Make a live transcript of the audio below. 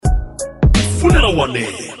Fulela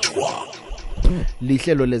Wanethwa.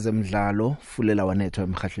 Lihlelo lezemidlalo Fulela Wanethwa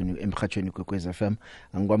emkhathweni kwekwez FM.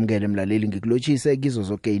 Angikwamukele emlaleli ngikulochise kizo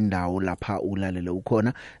zonke indawo lapha ulalele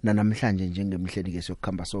ukhona namhlanje njengemhleni ke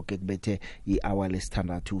sokukhamba sonke kubethe ihour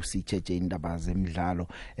lesithandathu sicheje indaba zemidlalo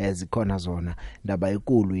ezikhona zona indaba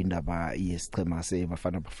enkulu indaba yesichema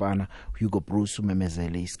sebafana Hugo Bruce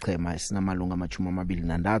umemezele isichema esinamalunga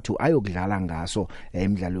ama23 ayokudlala ngaso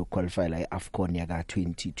imidlalo yokuqualify la eAfcon yaka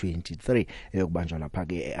 2023 eyokubanjwa lapha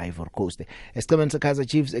ke eIvory Coast. Esichemeni seKaizer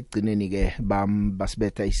Chiefs ekugcineni ke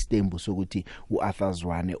basibetha isitembu sokuthi uArthur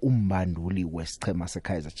Zwane umbanduli wesichema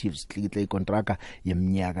seKaizer Chiefs hlikihle icontract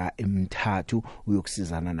yeminyaka emithathu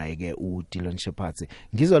uyokusizana naye ke uDylan Shepherd.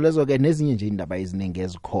 Ngizo lezo ke nezinye nje indaba eziningi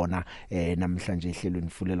ezikhona namhlanje ehlelweni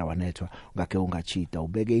Fulela Wanethwa ngakhe ungachita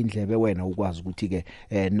ubeke indlebe wena ukwazi ukuthi ke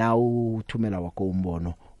na uthumela wakho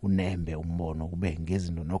umbono unembe umbono kube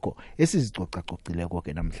ngezinto nokho esizicocacocileko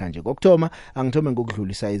ke namhlanje. Kokthoma angithome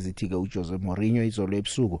ngokudlulisa izithi ke uJose Mourinho izolo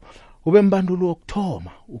ebusuku ube mbandulu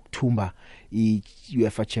wokthoma ukuthumba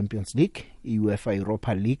iUEFA Champions League, iUEFA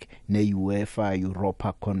Europa League neUEFA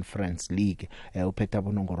Europa Conference League. Uphetha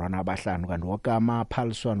bonongorwana abahlanu kanti wakama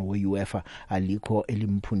phaliswano weUEFA alikho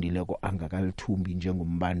elimphundileko angakalithumbi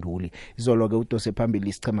njengombanduli. Izolo ke udose phambili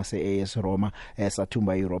isichema seAS Roma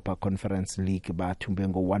sathumba iEuropa Conference League bathumbe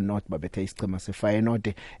ngo-1-0 babetha isichema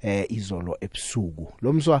seFeyenoord izolo ebusuku.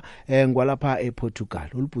 Lomswa ngwalapha ePortugal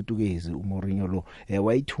uLportuguese uMourinho lo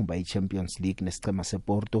wayithumba iChampions League nesichema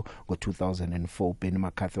sePorto ngo-2004 Ben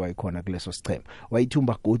McCarthy wayikhona kuleso sichema.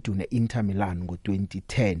 Wayithumba godu neInter Milan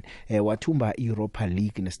ngo-2010 wathumba iEuropa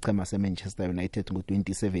League nesichema seManchester United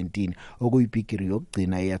ngo-2017 okuyibhigiri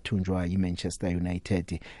yokugcina eyathunjwa yiManchester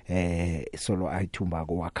United solo ayithumba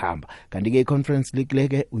kwakhamba. Kanti ke iConference League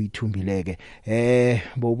leke uyithumbileke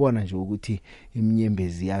bowubona nje ukuthi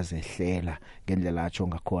iminyembezi yazehlela ngendlela atsho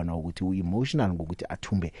ngakhona ukuthi uemotional ngokuthi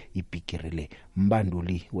athumbe ibhigiri le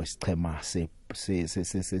mbanduli wesichema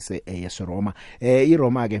AS Roma.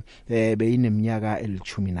 iRoma ke beyineminyaka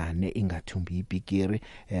eli-14 ingathumbi ibhigiri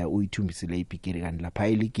uyithumbisile ibhigiri kanti lapha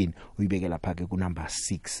eligini uyibeke lapha ke ku number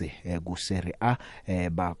 6 ku Serie A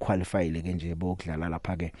ba qualifyile ke nje bokudlala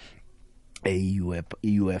lapha ke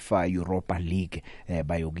UEFA Europa League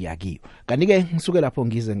bayokuyakiyo. Kanti ke ngisuke lapho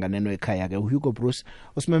ngize nganeno ekhaya ke uHugo Bruce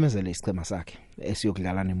usimemezele isichema sakhe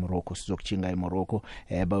esiyokudlala neMorocco sizokujinga eMorocco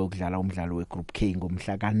bayokudlala umdlalo weGroup K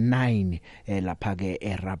ngomhla ka9 lapha ke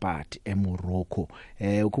eRabat eMorocco.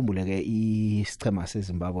 Ukhumbule ke isichema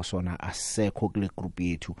seZimbabwe sona asekho kule group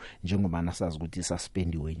yethu njengoba nasazi ukuthi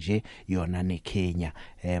suspendiwe nje yona neKenya.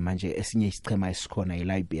 Manje esinye isichema esikhona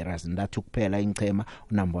eLiberia zintathu kuphela ingchema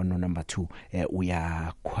number 1 no number 2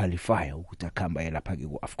 uya qualify ukuthi akhamba lapha ke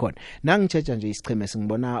kuAfcon. Nangichecha nje isicheme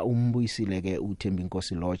singibona umbuyisile ke uThembi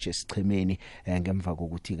Nkosi Lodge esichemeni ngemva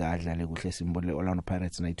kokuthi kadlale kuhle simbole Orlando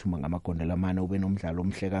Pirates nayithuma ngamagondela amane ube nomdlalo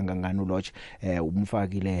omhle kangangani uLodge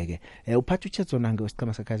umfakile ke uphatha uChetso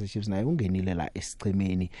ngesichema seKaizer Chiefs naye ungenile la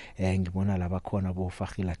esichemeni ngibona laba khona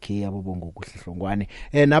boFagila K abobongo kuhlihlongwane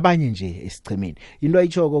nabanye nje esichemeni. Into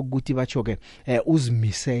ayichoko ukuthi bacho ke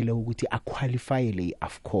uzimisele ukuthi aqualify le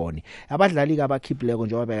iAfcon. Abadlali ke abakhiphileko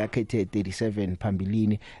njengoba bekakhethe 37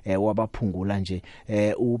 phambilini wabaphungula nje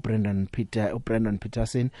uBrendan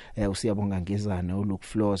Peterson usiyabonga ngezana uLuke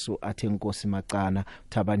Floss uAthenkosi Macana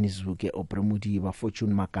Thabani Zuke Opremudiba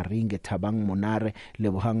Fortune Makaringe Thabang Monare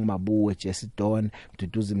Lebohang Mabuwe Jesse Don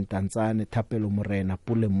Duduzi Mtantsane Thapelo Morena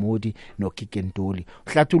Pule Modi noKikentoli.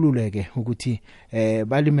 Uhlathululeke ukuthi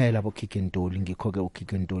balimela aboKikentoli ngikho ke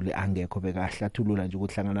uKikentoli angekho bekahlathulula nje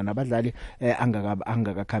ukuhlangana nabadlali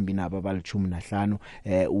angakakhambi nabo abali15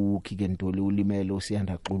 uKikentoli ulimele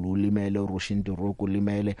uSiyanda Xulu ulimele uRoshinto Roku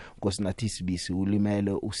ulimele Nkosinathi Sibisi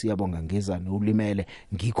ulimele usiyabonga ngezana ulimele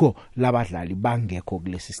ngikho labadlali bangekho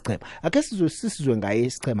kulesi sichema. Ake sizwe ngaye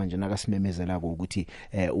isichema nje nakasimemezela ukuthi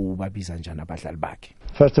ubabiza njani abadlali bakhe.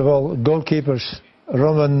 First of all, goalkeepers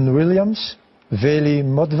Roman Williams, Veli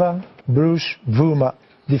Modva, Bruce Vuma.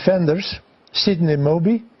 Defenders Sidney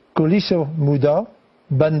Moby, Koliso Muda,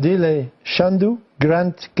 Bandile Shandu,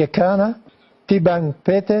 Grant Kekana, Tibang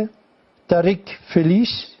Pete, Tariq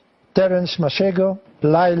Felice, Terence Machego,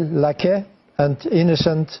 Lyle Lake and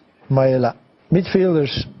Innocent Maela.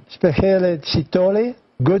 Midfielders Spechele Tsitole,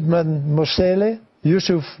 Goodman Mosele,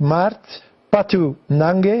 Yusuf Mart, Patu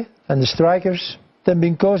Nange, and the strikers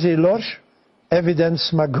Tembinkosi Lorch,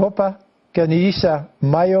 Evidence Maghopa, Kaniisa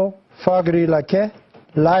Mayo, Fagri Lake,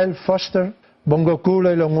 Lyle Foster,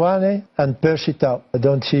 Bongokule Longwane and Percy Tau. I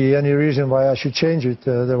don't see any reason why I should change it.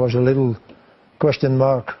 There was a little question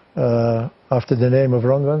mark after the name of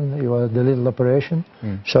Ronwan. He was the little operation.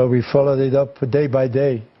 So we followed it up day by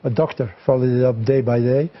day. A doctor followed it up day by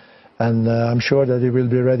day. and I'm sure that he will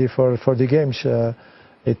be ready for the games.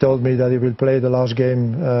 He told me that he will play the last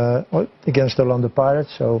game against the Orlando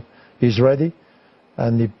Pirates, so he's ready.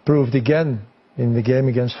 And he proved again in the game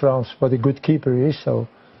against France what a good keeper he is. So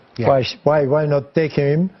why not take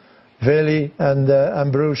him? Veli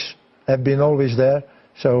and Bruce have been always there.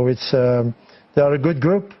 So it's they are a good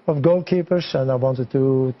group of goalkeepers, and I wanted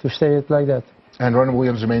to say it like that. And Ronnie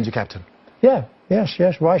Williams remains your captain. Yeah,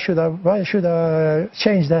 yes. Why should I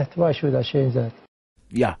change that? Why should I change that?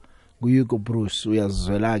 Yeah. Kuyiko Bruce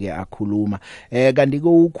uyazwela ke akhuluma kanti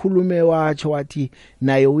ko ukhulume wathi wathi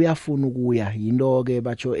naye uyafuna ukuya into ke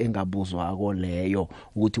batsho engabuzwa ko leyo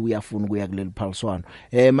ukuthi uyafuna ukuya kuleli phaliswano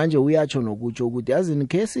manje uyatsho nokutsho ukuthi azini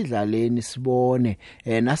ke sidlaleni sibone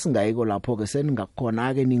nasingayiko lapho ke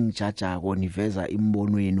seningakhona ke ningijajako niveza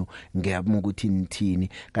imbono wenu ngiyabona ukuthi nithini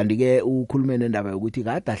kanti ke ukhulume nendaba yokuthi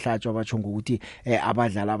kade ahlatshwa batsho ukuthi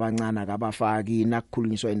abadlali abancane akabafaki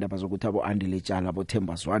nakukhulunyiswa indaba zokuthi abo Andile abo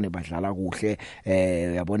Thembazwane dlala kuhle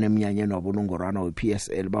yabona eminyanyeni wabona ungorana we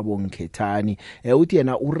PSL babongikhethani uthi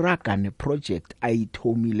yena uraga ne project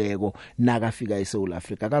ayithomileko nakafika eSouth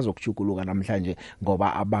Africa akazokujuguluka namhlanje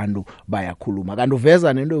ngoba abantu bayakhuluma kanti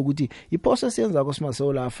uveza nento ukuthi iprocess yenza ko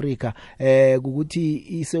South Africa ukuthi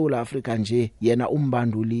iSouth Africa nje yena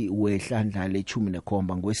umbanduli wehlandla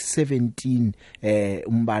le-17 ngwe-17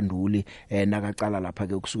 umbanduli nakaqala lapha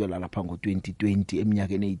ke ukusukela lapha ngo-2020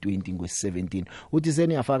 eminyakeni eyi-20 ngwe-17 uthi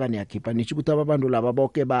seniyafaka niyakhipha nithi ukuthi abantu laba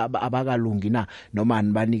bonke abakalungi na noma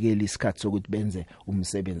nibanikele isikhathi sokuthi benze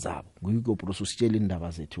umsebenzi wabo nguyiko Bruce usitshela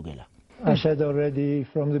indaba zethu ke la. I said already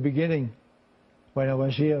from the beginning when I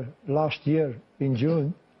was here last year in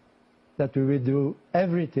June that we would do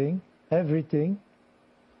everything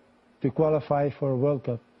to qualify for a World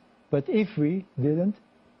Cup, but if we didn't,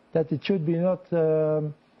 that it should be not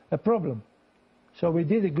a problem. So we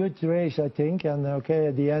did a good race, I think, and okay,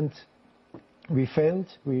 at the end we failed,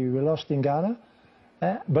 we lost in Ghana,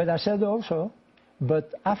 but I said also,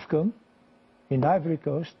 but AFCON in Ivory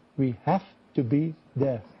Coast, we have to be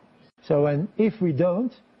there. So, and if we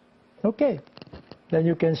don't, okay, then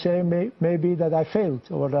you can say maybe that I failed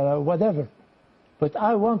or whatever, but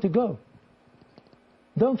I want to go.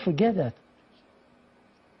 Don't forget that.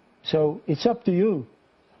 So it's up to you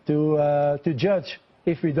to judge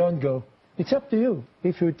if we don't go. It's up to you.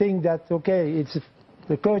 If you think that, okay, it's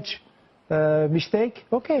the coach mistake,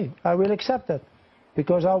 okay, I will accept that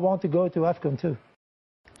because I want to go to AFCON too.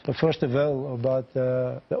 So first of all, about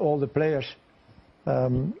all the players,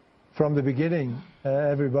 from the beginning,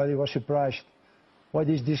 everybody was surprised. What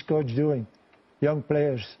is this coach doing? Young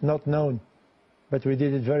players, not known. But we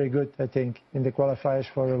did it very good, I think, in the qualifiers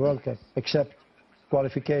for the World Cup, except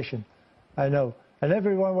qualification. I know. And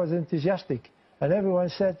everyone was enthusiastic. And everyone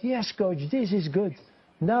said, yes, coach, this is good.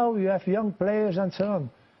 Now you have young players and so on.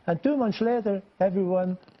 And 2 months later,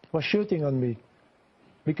 everyone was shooting on me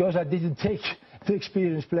because I didn't take the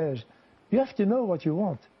experienced players. You have to know what you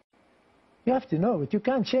want. You have to know it. You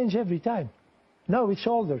can't change every time. Now it's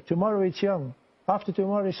older. Tomorrow it's young. After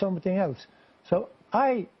tomorrow is something else. So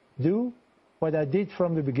I do what I did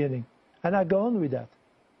from the beginning. And I go on with that.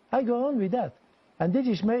 I go on with that. And this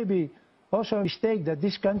is maybe also a mistake that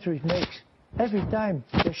this country makes. Every time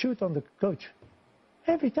they shoot on the coach.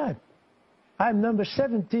 Every time. I'm number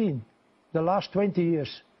 17 the last 20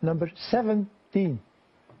 years. Number 17.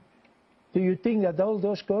 Do you think that all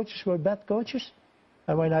those coaches were bad coaches?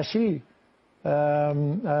 And when I see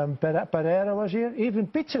Pereira was here, even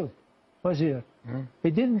Pitzel was here.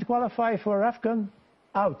 He didn't qualify for AFCON,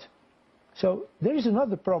 out. So there is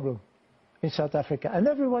another problem in South Africa, and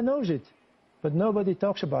everyone knows it, but nobody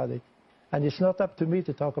talks about it. And it's not up to me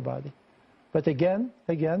to talk about it. But again,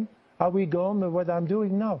 I will go on with what I'm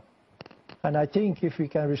doing now. And I think if we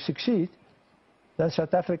can succeed, then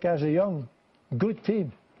South Africa has a young, good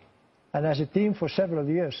team. And as a team for several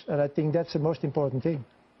years. And I think that's the most important thing.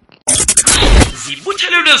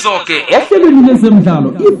 Zibuthelelwe zonke ehlelweni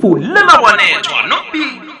lezemidlalo ifulela Wanethwa nobi.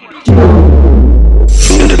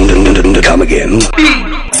 Come again.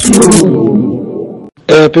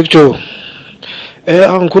 Picture.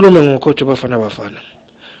 Angikhulume ngocoach Bafana.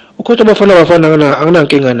 Ucoach Bafana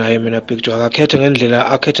anginankinga naye mina Picture akakhetha ngendlela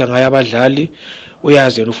akhetha ngayo abadlali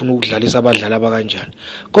uyazi ufuna ukudlalisa abadlali abakanjani.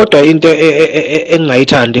 Kodwa into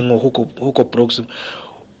engingayithandi ngoHugo Brooks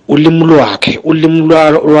ulimi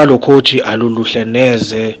lwalo coach aluluhle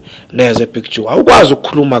neze Picture. Awukwazi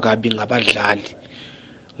ukukhuluma kabi ngabadlali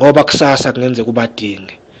ngoba kusasa kungenzeka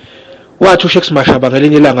ubadinge. wathi uShex Mashaba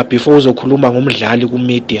ngelinye ilanga before uzokhuluma ngomdlali ku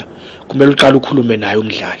media kumele uqale ukhulume naye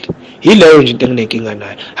umdlali. Yileyo nje into enginenkinga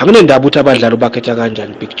nayo. Anginendaba ukuthi abadlali bakhetha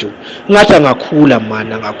kanjani Big Joe. Ngathi angakhula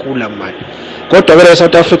man. Kodwa ke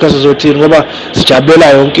South Africa sizothini ngoba sijabulela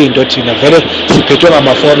yonke into thina vele siphethwe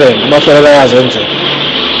ama-foreign ayazenzela.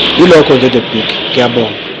 Yilokho nje the big.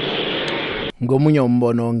 Ngiyabonga. Ngomunye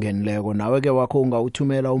umbono ongenileko nawe ke wakho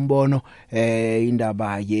ungawuthumela umbono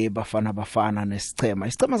indaba ye bafana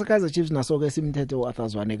nesicema seKaizer Chiefs naso ke simthethe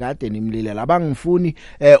uArthur kade nimlile labangifuni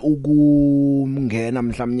ukungena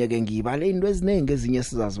mhlawumnye ke ngibale into eziningi ezinye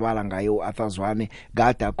sizazibala ngaye uArthur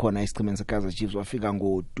kade akhona isicema seKaizer Chiefs wafika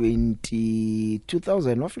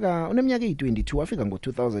ngo2000 wafika uneminyaka eyi22 wafika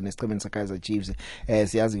ngo2000 esicema seKaizer Chiefs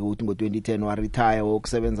siyazi ukuthi ngo2010 wa retire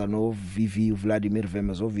ukusebenza no VV Vladimir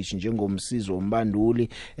Vemezovic njengomsizi umbanduli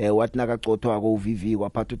wathi nakagcothwa ko VV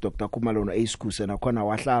kwaphatha uDr Khumalo eSkuse nakhona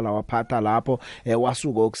wahlala waphatha lapho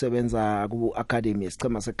wasuka ukusebenza ku academy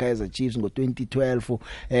esicema seKaizer Chiefs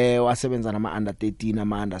ngo2012 wasebenza nama under 13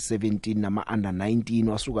 ama under 17 nama under 19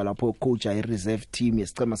 wasuka lapho coach ay reserve team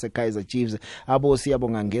esicema seKaizer Chiefs abo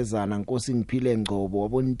siyabonga ngezana Nkosi Ngiphile Ngcobo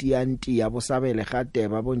abontiyanti yabo Sabele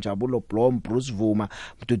Gadeba abonjabulo Blom Bruce Vuma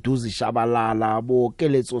Mduduzi Shabalala abo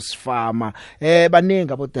Keletso Sifama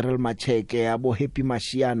banengi abo Darrell Macheke abo Happy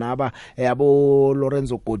Mashiana abo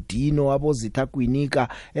Lorenzo Godino abo Zitha Kwinika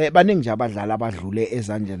baningi nje abadlali abadlule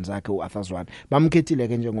ezandleni zakhe uArthur bamkhethile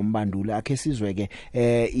ke njengombanduli akhe sizwe ke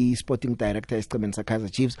iSporting Director esicemeni seKaizer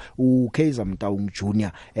Chiefs uKaizer Mtaung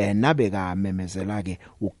Junior nabeka memezela ke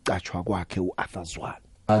ukucatshwa kwakhe uArthur.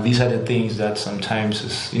 These are the things that sometimes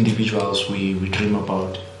as individuals we dream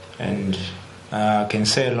about, and can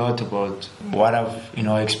say a lot about what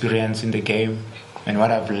I've experienced in the game and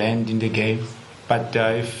what I've learned in the game. But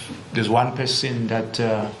if there's one person that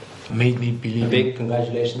made me believe, big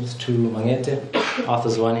congratulations to Wanethwa,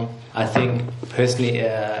 Arthur. I think personally,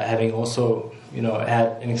 having also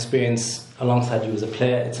had an experience alongside you as a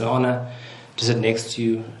player, it's an honor to sit next to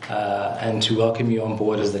you and to welcome you on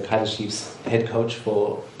board as the Kaizer Chiefs head coach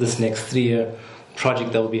for this next 3-year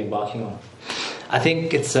project that we'll be embarking on. I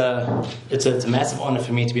think it's a massive honor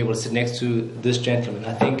for me to be able to sit next to this gentleman.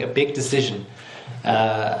 I think a big decision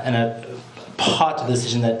and a part of the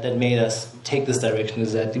decision that made us take this direction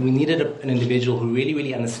is that we needed an individual who really,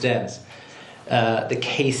 really understands the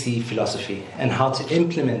KC philosophy and how to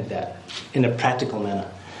implement that in a practical manner.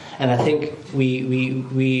 And I think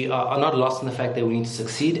we are not lost in the fact that we need to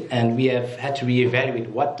succeed, and we have had to reevaluate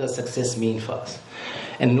what does success mean for us.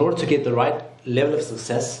 And in order to get the right level of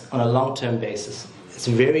success on a long-term basis, it's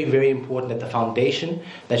very, very important that the foundation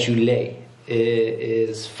that you lay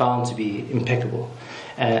is found to be impeccable.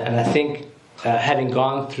 And I think having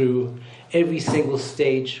gone through every single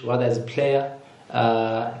stage, whether as a player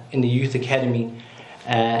in the youth academy,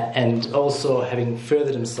 and also having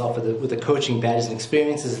furthered himself with the coaching badges and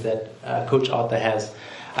experiences that Coach Arthur has,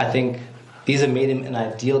 I think these have made him an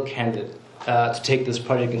ideal candidate to take this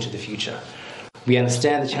project into the future. We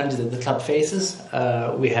understand the challenges that the club faces.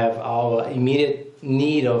 We have our immediate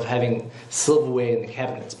need of having silverware in the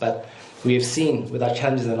cabinets, but we have seen with our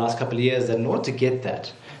challenges in the last couple of years that in order to get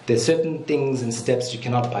that, there's certain things and steps you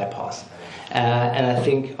cannot bypass. And I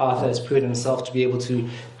think Arthur has proven himself to be able to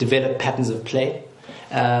develop patterns of play,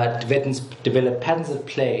 develop patterns of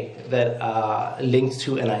play that are linked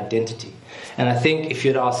to an identity. And I think if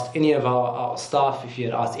you had asked any of our staff, if you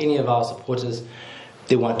had asked any of our supporters,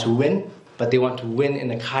 they want to win, but they want to win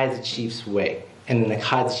in a Kaizer Chiefs way and in a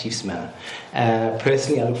Kaizer Chiefs manner.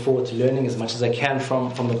 Personally, I look forward to learning as much as I can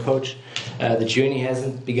from the coach. The journey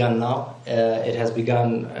hasn't begun now. It has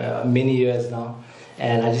begun many years now.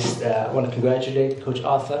 And I just want to congratulate Coach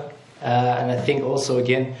Arthur. And I think also,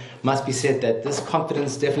 again, must be said that this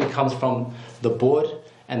confidence definitely comes from the board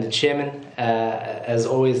and the chairman. As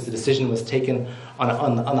always, the decision was taken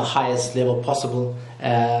on the highest level possible.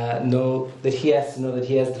 Know that he has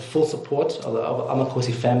the full support of the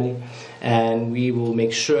Amakosi family, and we will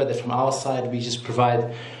make sure that from our side we just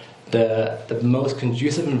provide the most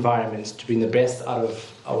conducive environment to bring the best out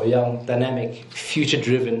of our young, dynamic,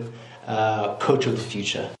 future-driven coach of the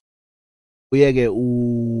future. Uyeke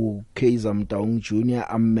uKaizer Mtaung Junior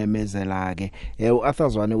ammemezela ke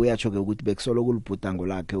uArthur uyatsho ke ukuthi bekusolo kulibhudango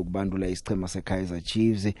lakhe ukubandula isicema seKaizer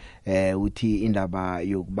Chiefs uthi indaba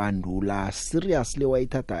yokubandula seriously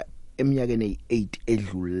wayithatha eminyakeni 8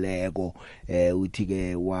 edluleko uthi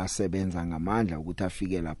ke wasebenza ngamandla ukuthi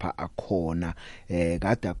afike lapha akhona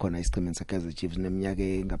kade akhona isiqhema seKaizer Chiefs neminyaka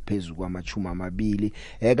engaphezulu kwamachuma amabili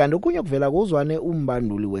kanti okunye kuvela kuzwane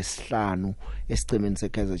umbanduli wesihlanu esiqhemeni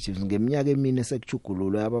seKaizer Chiefs ngeminyaka emine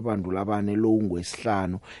sekujugululwe ababanduli abane lo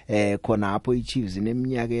ngwesihlanu khona lapho iChiefs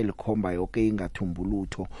ineminyaka elikhomba yonke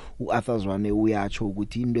ingathumbulutho uArthur Zwane uyatsho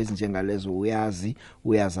ukuthi into ezinjengalezo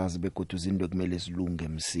uyazazi begodu izinto kumele silunge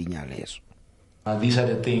msinya lezo. These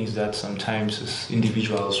are the things that sometimes as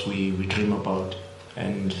individuals we dream about,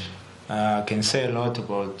 and I can say a lot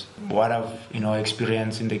about what I've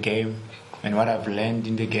experienced in the game and what I've learned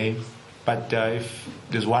in the game. But if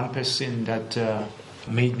there's one person that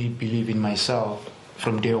made me believe in myself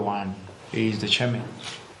from day one, is the chairman.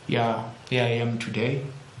 Yeah, here I am today.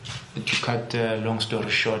 To cut long story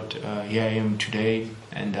short, here I am today,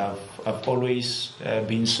 and I've always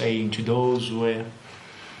been saying to those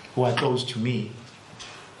who are close to me,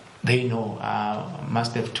 they know. I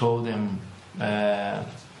must have told them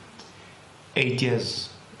 8 years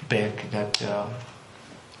back that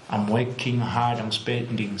I'm working hard, I'm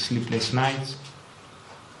spending sleepless nights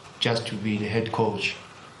just to be the head coach,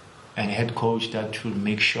 and a head coach that will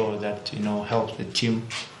make sure that helps the team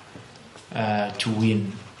to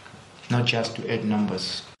win, not just to add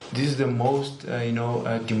numbers. This is the most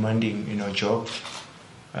demanding job,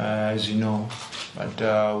 as you know,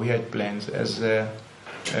 but we had plans, as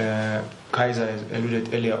Kaiser has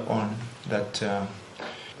alluded earlier on, that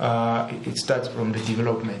it starts from the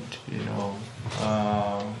development,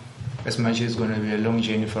 as much as it's going to be a long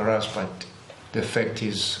journey for us, but the fact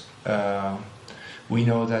is we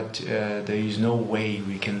know that there is no way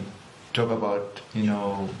we can talk about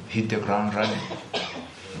hit the ground running.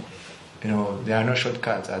 There are no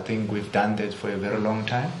shortcuts. I think we've done that for a very long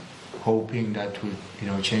time, hoping that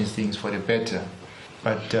we'll change things for the better.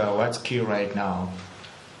 But what's key right now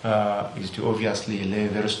is to obviously lay a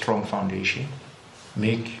very strong foundation,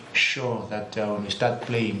 make sure that when we start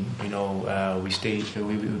playing, we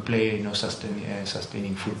play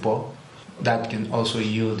sustaining football that can also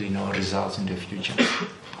yield results in the future.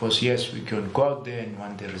 Because yes, we can go out there and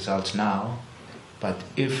want the results now, but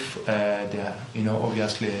if there are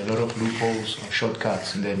obviously a lot of loopholes or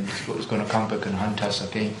shortcuts, and then it's going to come back and hunt us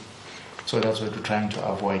again. So that's what we're trying to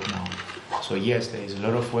avoid now. So yes, there is a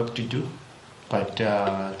lot of work to do, but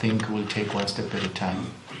I think we'll take one step at a time.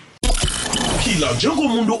 Phila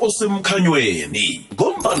njengomuntu osemkhanyweni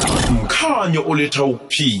ngombana umkhanyo oletha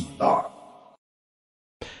ukuphila.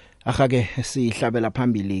 Akake sihlabela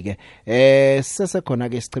phambili ke sesekhona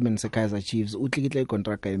ke isiqhemeni seKaizer Chiefs utlikihle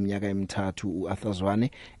icontract yeminyaka emithathu uArthur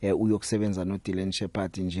Zwane uyokusebenza noDylan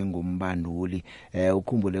Shepherd njengombanduli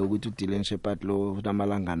ukhumbule ukuthi uDylan Shepherd lo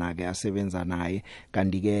namalangana ke asebenza naye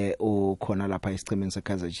kanti ke okhona lapha isiqhemeni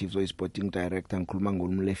seKaizer Chiefs oyisporting director ngikhuluma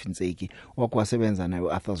ngoMlefi Ntseki wakwasebenza naye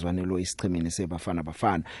uArthur Zwane lo isiqhemeni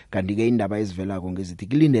sebafana kanti ke indaba ezivelako ngezithi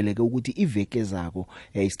kulindeleke ukuthi iveke zako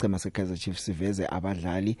isiqhema seKaizer Chiefs siveze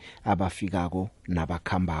abadlali abafikako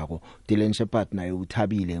nabakhambako. Dylan Shepherd naye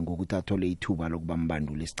uthabile ngokuthi athole ithuba lokuba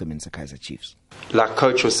mbanduli esiqhemeni seKaizer Chiefs. Like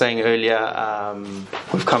coach was saying earlier,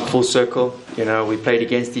 we've come full circle. We played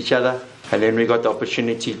against each other, and then we got the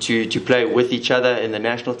opportunity to play with each other in the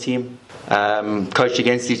national team, coached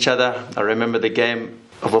against each other. I remember the game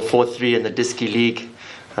of a 4-3 in the Diski League.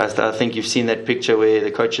 I think you've seen that picture where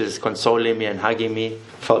the coach is consoling me and hugging me.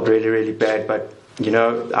 Felt really, really bad, but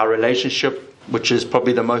our relationship, which is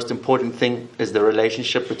probably the most important thing, is the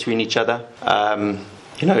relationship between each other.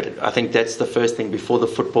 I think that's the first thing before the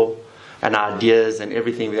football and ideas and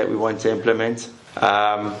everything that we want to implement.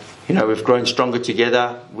 We've grown stronger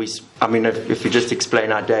together. If we just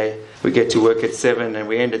explain our day, we get to work at 7 and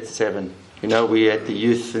we end at 7. We at the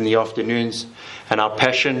youth in the afternoons, and our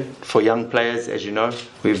passion for young players, as you know,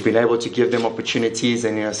 we've been able to give them opportunities,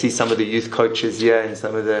 and see some of the youth coaches here and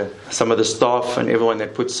some of the staff and everyone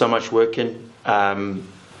that puts so much work in.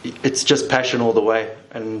 It's just passion all the way,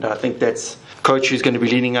 and I think that's coach who's going to be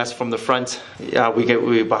leading us from the front.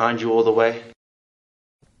 We're behind you all the way.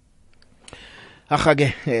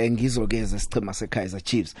 Akake ngizokeza isiqhema seKaizer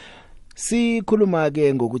Chiefs. Sikhuluma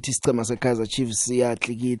ke ngokuthi isicema seKaizer Chiefs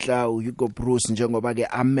siyahlikihla uHugo Bruce njengoba ke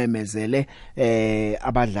amemezele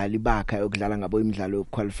abadlali bakhe okudlala ngabo imidlalo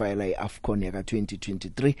yokuqualifyela iAFCON yaka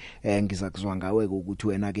 2023 ngizakuzwa ngawe ukuthi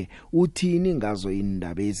wena ke uthini ngazo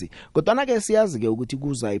indaba ezi kodwa na ke siyazi ke ukuthi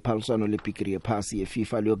kuza iphaliswano leBigiri yePass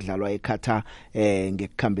yeFIFA liyokudlalwa eQatar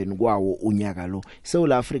ngekukhambeni kwawo unyaka lo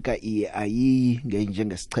South Africa ayi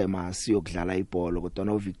njengesicema siyokudlala ibhola kodwa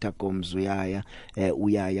no Victor Gomes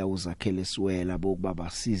uyaya uza bakhele siwela bokuba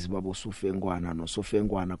basizi babo Sofengwana no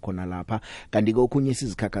Sofengwana khona lapha kanti kokhunye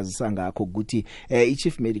sizikhakhazisa ngakho ukuthi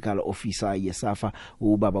iChief Medical Officer yeSAFA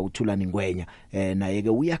ubaba uThulani Ngwenya naye ke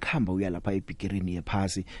uyakhamba uya lapha eBikirini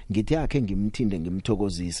yephasi ngithi yakhe ngimthinde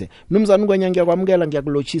ngimthokozise Mnumzane Ngwenya ngiyakwamukela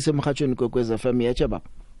ngiyakulochisa emhathweni kwekwez FM yache baba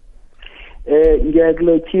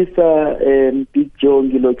ngiyakulochisa Big Joe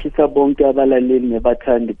ngilochisa bonke abalaleli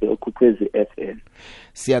nebathandi beKwekwez FM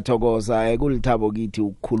Siyathokoza kulithabo kithi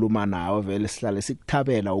ukukhuluma nawe vele sihlale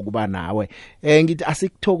sikuthabela ukuba nawe ngithi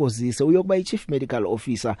asikuthokozise uyokuba iChief Medical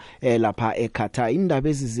Officer lapha eKhatar indaba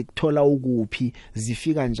ezizikuthola ukuphi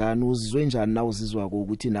zifika njani uzizwe njani na uzizwa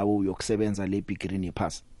ukuthi nawe uyokusebenza le Bikirini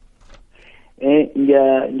pass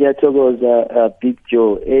ngiyathokoza Big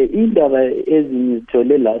Joe indaba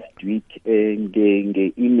ezingithole last week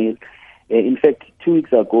nge-email in fact 2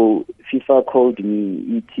 weeks ago FIFA called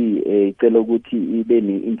me ithi icela ukuthi ibe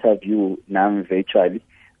ne-interview nami virtually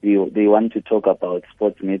they want to talk about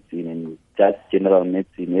sports medicine and just general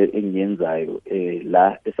medicine engiyenzayo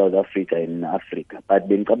la eSouth Africa and Africa but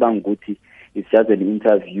bengicabanga ukuthi it's just an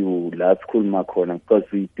interview la sikhuluma khona because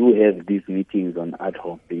we do have these meetings on ad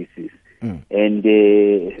hoc basis and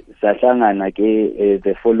sahlangana ke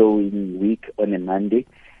the following week on a Monday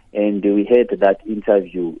and we had that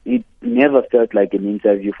interview. It never felt like an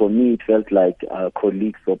interview. For me, it felt like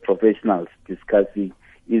colleagues or professionals discussing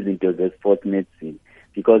izinto of sport medicine.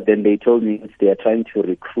 Because then they told me they are trying to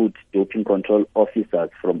recruit doping control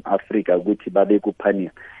officers from Africa, ukuthi babe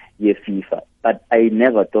kupania ye FIFA. But I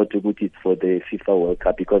never thought it's for the FIFA World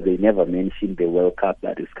Cup because they never mentioned the World Cup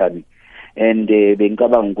that is coming. And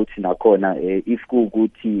bengicabanga ukuthi nakhona if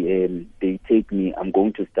kuukuthi they take me I'm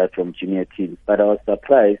going to start from junior teams but I was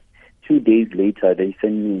surprised 2 days later they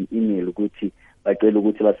sent me an email ukuthi bacela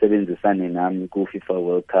ukuthi basebenzisane nami ku FIFA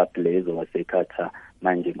World Cup lezo waseKhatar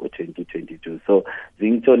manje ngo2022 so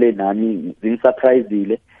zingithole nami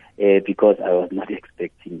zingisurpriseile because I was not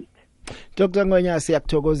expecting it. Dr. Ngwenya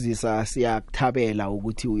siyakuthokozisa siyakuthabela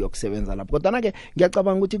ukuthi uyokusebenza lapho kodwa ke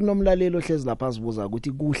ngiyacabanga ukuthi kunomlalelo ohlezi lapha asibuza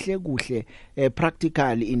ukuthi kuhle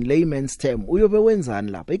practically in layman's term uyobe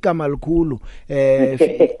wenzani lapha igama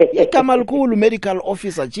likhulu medical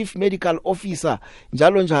officer chief medical officer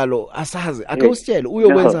njalo asazi ake usitshele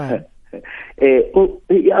uyokwenzani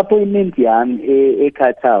appointment yami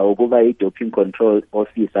eKhatar ukuba i-doping control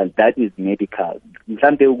officer that is medical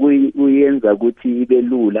mhlambe uyenza ukuthi ibe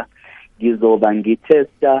lula ngizoba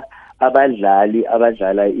ngitesta abadlali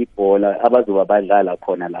abadlala ibhola abazoba badlala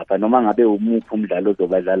khona lapha noma ngabe umuphi umdlalo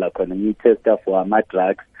ozobadlala khona ngitesta for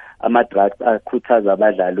ama-drugs akhuthaza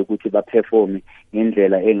abadlali ukuthi baperforme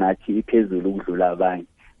ngendlela engathi iphezulu ukudlula abanye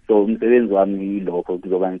so umsebenzi wami yilokho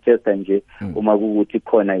kuzoba ngitesta nje uma kuukuthi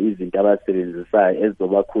khona izinto abasebenzisayo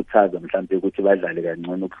ezizobakhuthaza mhlawumbe ukuthi badlale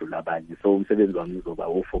kangcono ukudlula abanye so umsebenzi wami uzoba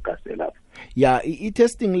ufocus lapho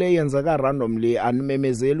i-testing le yenzeka randomly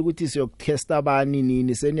animemezeli ukuthi siyokutesta abani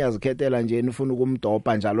nini seniyazikhethela nje nifuna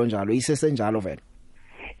ukumdopa njalo isesenjalo vele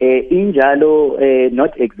injalo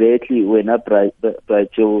not exactly wena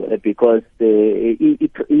Brajo because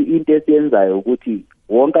into esiyenzayo ukuthi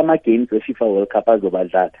wonke ama-games we-FIFA World Cup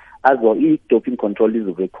azobadlala i-doping control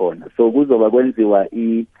izobe khona so kuzoba kwenziwa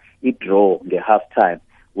i-draw nge-half time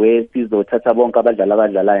where sizothatha bonke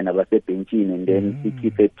abadlalayo nabasebhenchini and then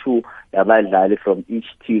sikhiphe 2 yabadlali from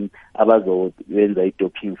each team abazowenza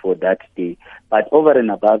i-doping for that day but over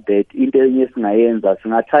and above that into enye singayenza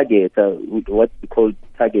singatargeta what we call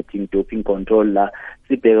targeting doping control la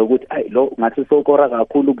sibheke ukuthi lo ngathi sokora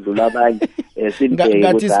kakhulu ukudlula abanye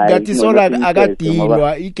ngathi sola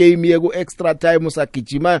akadilwa igame yeku extra time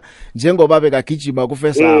usagijima njengoba bekagijima ku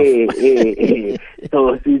first half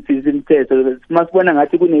so simthetho masibona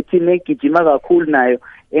ngathi kune team egijima kakhulu nayo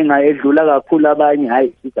engayedlula kakhulu abanye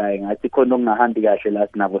hayi ngathi khona okungahambi kahle la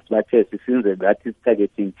sinabo sibathese sinze that is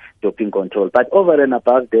targeting doping control but over and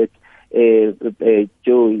above that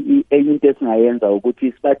Joe into esingayenza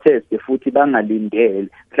ukuthi sibatheste futhi bangalindele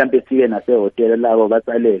mhlambe siye nasehotel labo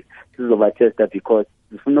basalele sizobathesta because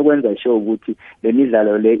sifuna ukwenza sure ukuthi le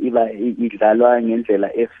midlalo le iba idlalwa ngendlela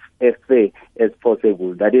fair as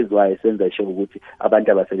possible that is why senza sure ukuthi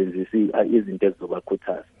abantu abasebenzisi izinto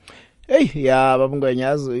ezizobakhuthaza baba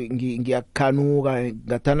Ngwenyazi ngiyakhanuka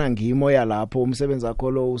ngathana ngimoya lapho umsebenzi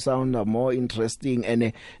wakho lo sound more interesting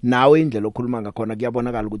and nawe indlela okhuluma ngakhona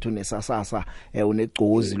kuyabonakala ukuthi unesasasa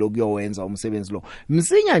unegcozi lokuyowenza umsebenzi lo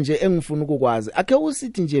msinya nje engifuna ukukwazi ake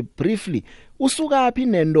usithi nje briefly usuka phi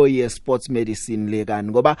nento ye sports medicine le kani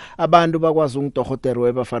ngoba abantu bakwazi ungidokotela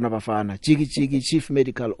webafana jiki chief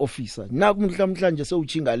medical officer nakumhlamhlanje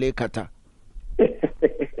sewuchinga le Qatar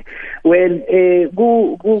Well,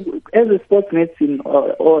 as a sports medicine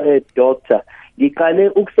or a doctor, ngiqale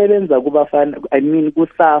ukusebenza kubafana,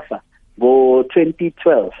 kuSAFA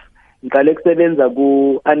ngo-2012. Ngiqale ukusebenza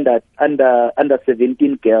under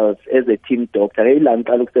 17 girls as a team doctor. Ngiyila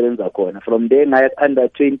ngiqale ukusebenza khona. From there ngaya under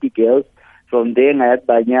 20 girls. From there ngaya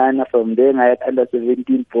Banyana. From there ngaya under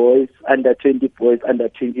 17 boys, under 20 boys, under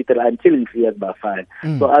 23 until ngifika kubafana.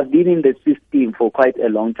 So I've been in the system for quite a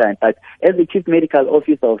long time. But as the chief medical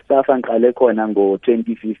officer of SAFA ngiqale khona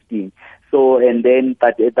ngo-2015. So, and then,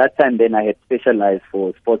 but at that time, then I had specialized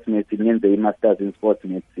for sports medicine, and the masters in sports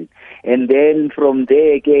medicine. And then from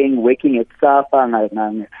there again, working at SAFA, my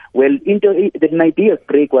biggest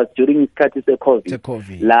break was during COVID.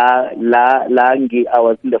 I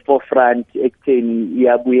was in the forefront,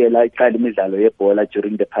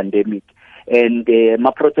 during the pandemic. And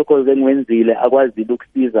my protocols engwenzile akwazile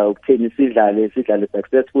ukusiza ukutheni sidlale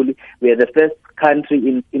successfully. We are the first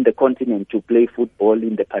country in the continent to play football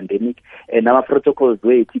in the pandemic, and our protocols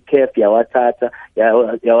wethu iCAF yawathatha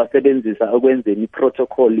yawasebenzisa ukwenzeni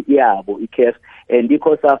protocol yabo iCAF, and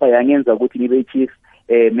iCOSAFA yangenza ukuthi ngibe chief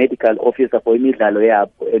medical officer for imidlalo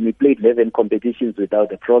yabo, and we played 11 competitions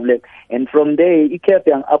without a problem. And from there iCAF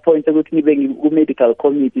yang appointed ukuthi ngibe ku-medical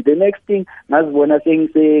committee. The next thing ngazibona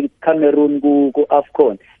sengise Cameroon ku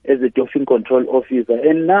AFCON as a doping control officer,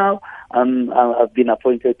 and now I've been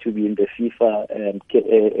appointed to be in the FIFA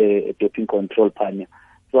doping control panel.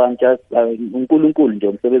 So I'm just uNkulunkulu nje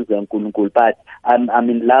umsebenzi kaNkulunkulu, but I'm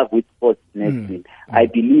in love with sports medicine. I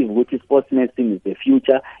believe which sports medicine is the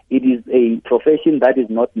future. It is a profession that is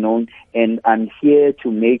not known, and I'm here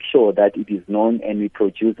to make sure that it is known, and we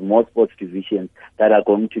produce more sports physicians that are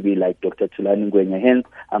going to be like Dr. Thulani Ngwenya. Hence,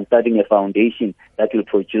 I'm starting a foundation that will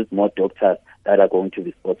produce more doctors that are going to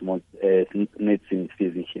be sports medicine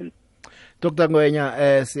physicians. Dr. Ngwenya,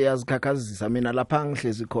 siyazikhakhazisa mina lapha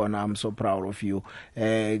ngihlezi khona. I'm so proud of you.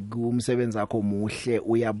 Kumsebenzi wakho muhle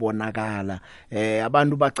uyabonakala.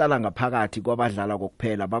 Abantu bacala ngaphakathi kwabadlala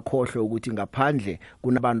kokuphela bakhohlwe ukuthi ngaphandle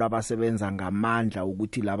kunabantu abasebenza ngamandla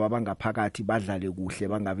ukuthi laba abangaphakathi badlale kuhle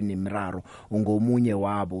bangabi nemiraro. Ungomunye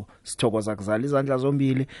wabo. Sithokoza kuzala izandla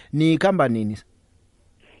zombili. Nikhamba nini?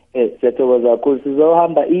 Siyathokoza kakhulu.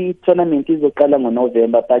 Sizohamba i-tournament izoqala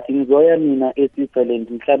ngoNovember, but ngizoya mina eSwitzerland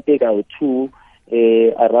mhlampe ka-2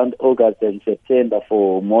 around August and September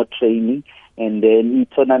for more training, and then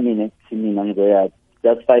i-tournament mina ngizoya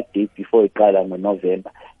just 5 days before iqala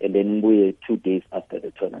ngoNovember, and then ngibuye 2 days after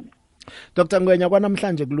the tournament. Dr. Ngwenya,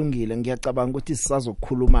 kwanamhlanje kulungile, ngiyacabanga ukuthi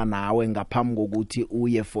sisazokukhuluma nawe ngaphambi kokuthi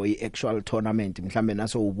uye for i-actual tournament, mhlambe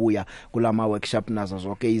naso ubuya kulama workshop nazo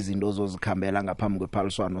zonke izinto ozozikhambela ngaphambi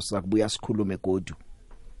kwephaliswano, sizakubuya sikhulume godu.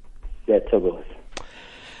 Siyathokoza.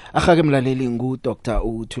 Akhake mlaleli Dr.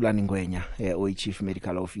 Thulani Ngwenya, oyi-Chief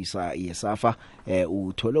Medical Officer yeSAFA.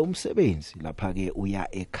 Uthole umsebenzi lapha ke uya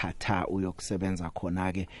eQatar uyokusebenza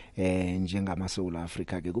khona ke njengama South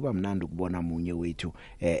Africa ke kuba mnandi ukubona munye wethu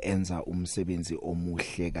enza umsebenzi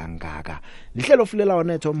omuhle kangaka. Lihlelo Fulela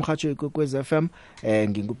Wanethwa umhatsho kwekwez FM.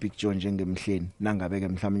 Ngingubig John njengemhleni. Nangabe ke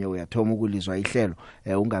mhlawumnye uyathoma ukulizwa ihlelo,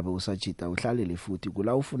 ungabe usajida uhlalele futhi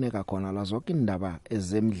kula ufuneka khona la zonke indaba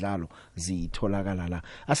ezemidlalo zitholakala la.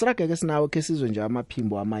 Asirage ke sinawe ke sizwe nje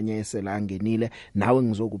amaphimbo amanye esela angenile, nawe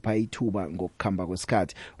ngizokupha ithuba ngokukhamba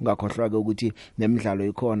kwesikhathi. Ungakhohlwa ke ukuthi nemidlalo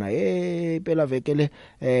ikhona phela vekele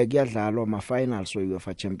kuyadlalwa ama finals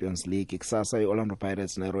we-UEFA Champions League. Kusasa iOrlando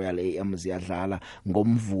Pirates neRoyal AM ziyadlala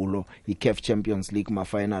ngomvulo iCAF Champions League ma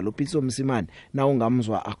final. uPitso Msimani na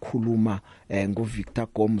ungamzwa akhuluma ngoVictor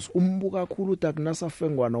Gomes, umbuka kakhulu Dagnasa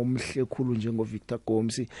Fengwana umhle khulu njengoVictor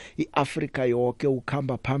Gomes. iAfrica yonke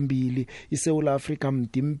ukhamba phambili, iSouth Africa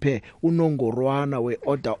mdimpe unongorwana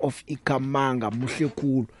we-Order of Ikamanga muhle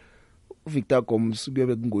khulu. uVictor Gomes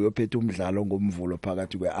kuyobe kunguye phethe umdlalo ngomvulo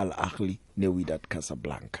phakathi kweAl Ahly neWydad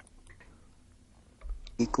Casablanca.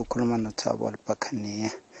 Ikukhuluma noThabo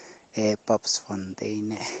Albakhane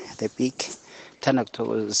Popsfontein the Big. Thanda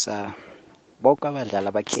kuthokozisa bonke abadlali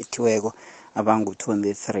abakhethiweko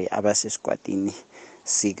abangu-23 abasesquadini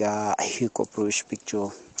sika Hugo Broos Picture.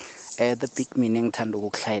 The Big mina ngithanda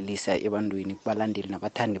ukukuhlayelisa ebantwini kubalandeli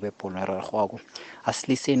nabathandi bebhola erarhwako.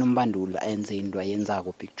 Asiliseni umbanduli ayenze into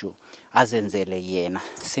ayenzako Picture, azenzele yena,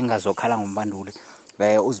 singazokhala ngombanduli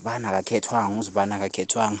uzibana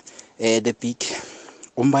akakhethwanga. The Big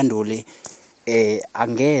umbanduli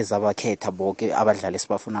angeza bakhetha bonke abadlali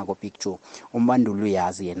sibafunako Picture. Umbanduli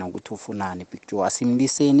uyazi yena ukuthi ufunani Picture,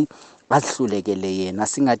 asimliseni asihlulekele yena,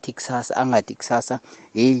 singathi kusasa angathi kusasa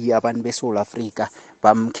abantu beSouth Africa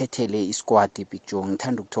bamkhethele isquad Picture.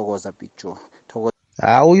 Ngithanda ukuthokoza Picture.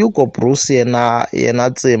 uHugo Broos yena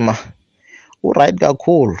tsima uright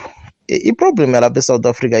kakhulu. I-problem yalapha eSouth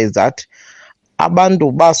Africa is that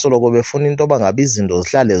abantu basoloko befuna into bangabi izinto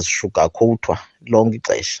zihlale zishugacoathwa lonke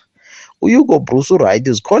ixesha. uHugo Bruce right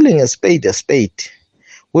is calling a spade a spade.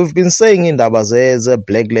 We've been saying indaba ze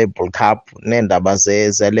Black Label Cup nendaba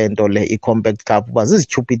ze lento le i-Compact Cup uba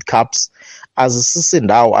zizi-stupid cups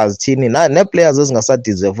azisisindawo azithini ne-players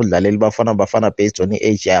ezingasadeserve udlalela bafana based on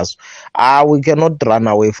i-age yazo. We cannot run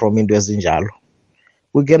away from into ezinjalo.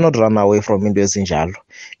 We cannot run away from into ezinjalo.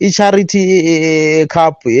 I-Charity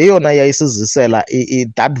Cup yeyona yayisizisela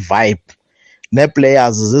that vibe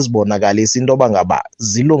ne-players zizibonakalisa into bangaba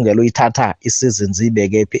zilungelo ithatha isizini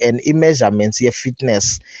zibeke phi and i-measurements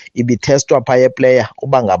ye-fitness ibitestwa phaya player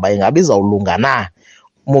uba ngaba ingabe izawulunga na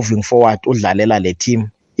moving forward udlalela le team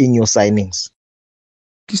i-new signings.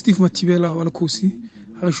 Steve Matibela wala khosi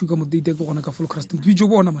ha shuka mo date go gona ka full crust Big Joe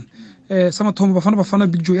bona man sama thomo bafana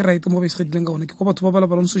Big Joe e right mo ba isegileng ka gona ke go batho ba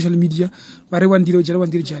bala on social media ba re wan dilo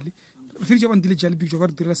jale firi wan dilo jale Big Joe ba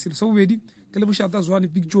direla selo so wedi ke le boshata zwane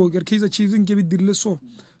Big Joe ke Kaizer Chiefs nke be dirile so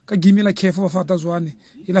ka game la careful ba fata zwane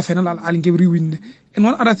ila final al nke re win and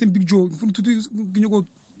one other thing Big Joe mfuna tutu kinyoko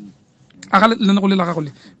agala lena go le la gago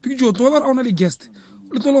le Big Joe tlo ba ona le guest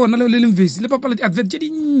le tlo ona le invest le papa le advert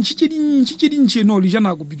tshedinchi no le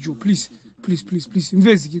jana go Big Joe please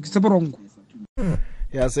invest ke tsa borongo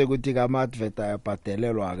yase kuthi kama advert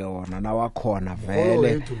ayabhadelelwa ke wona nawakhona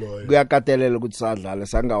vele kuyakatelela ukuthi sadlale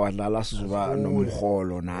sangawadlala sizoba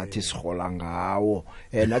nomholo nathi sihola ngawo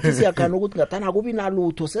nathi siyakhana ukuthi ngathana kubi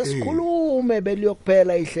nalutho sesikhulume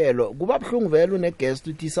beliyokuphela ihlelo kuba bhlungu vele une guest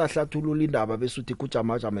uthi sahlathulula indaba bese uthi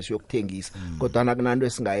kujamajama siyokuthengisa kodwa kunanto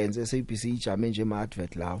esingayenze SABC ijame nje ma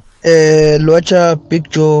advert lawo locha Big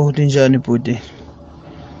Joe linjani bhuti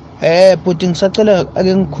bhuti ngisacela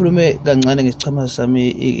ake ngikhulume kancane ngesichama sami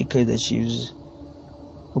iKaizer Chiefs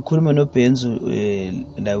ukhuluma noBenzo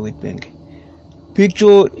la Witbank Big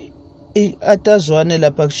Joe atazwane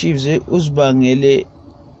lapha kuChiefs uzibangele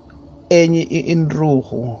enye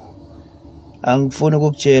inruhu angifuni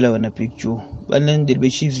ukukutshela wena Big Joe banendele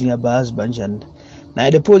beChiefs ngiyabazi banjani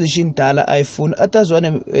naye le position dala ayifuna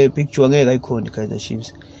atazwane Big Joe ngeke ayikhona iKaizer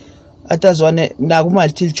Chiefs atazwane na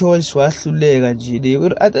kuma-multiple choice wahluleka nje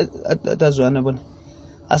le atazwana bona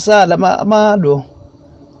asala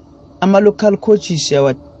ama-local coaches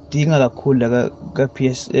yawadinga kakhulu la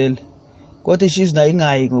ka-PSL kodwa Chiefs nayo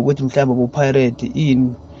ingayi ngokuthi mhlawumbe abo-Pirate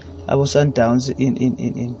in abo-Sundowns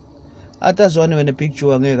in atazwane wena Big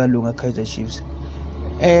Joe angeke alunga Kaizer Chiefs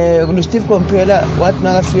no-Steve Komphela wathi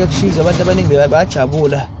nakafika ku-Chiefs abantu abaningi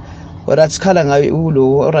bayajabula ora sikhala ngayo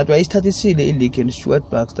ulo ora wayisithathisile i-league no-Stuart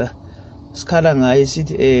Baxter sikhala ngaye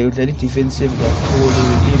sithi udlala i-defensive kakhulu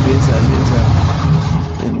ibenza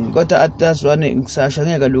kodwa atazwane ngisasha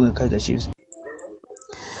ngeke alunge Kaizer Chiefs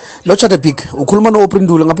Locha the Big ukhuluma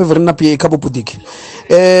noPrindule ngapha everina PA Cabo Boutique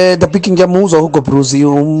the Big ngiyamuzwa uHugo Bruce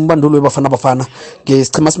umbandulo webafana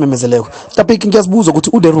ngesichema simemezeleko the Big ngiyazibuza ukuthi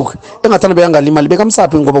uDeruk engathana beyangalimali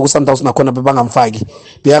bekamsaphi ngoba ku-Sundowns nakhona bebangamfaki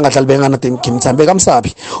beyangadlali bengana game time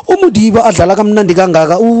bekamsaphi umudiba adlala kamnandi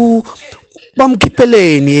kangaka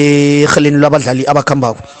bamkhipheleni eheleni labadlali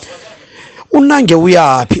abakhambako unange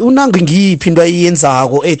uyapi unange ngiphi into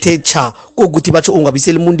ayiyenzako ethecha ukuthi bathi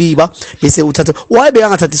ungabisela umundiba bese uthatha waye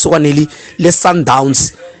beyangathathi sokwaneli le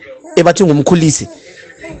Sundowns ebathi ngumkhulisi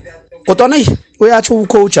kodwa nayi uyathi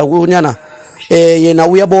ucoach akunyana yena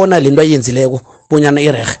uyabona lento ayenzileko bonyana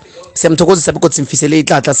irehe siyamthokozisa bekodwa simfisele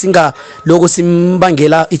ihlahla singa lokho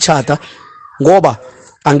simbangela ichata ngoba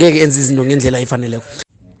angeke enze izinto ngendlela efaneleko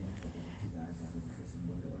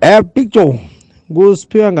Big Joe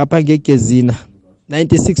kusiphiwa ngapha ngegezina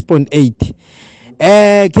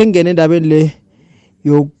 96.8 kengene endabeni le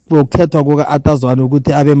yokukhethwa kuka atazwana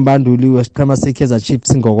ukuthi abe mbanduli wesiqhema seKaizer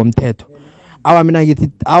Chiefs ngokomthetho mina ngithi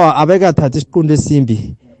abekathatha isiqunde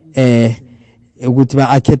esimbi ukuthi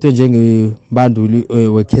akhethwe njengembanduli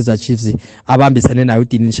weKaizer Chiefs abambisane nayo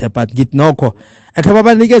uDean Shepherd ngithi nokho ekhaba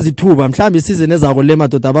banikeza ithuba mhlawumbe isizini ezako le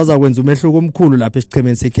madoda abazakwenza umehluko omkhulu lapha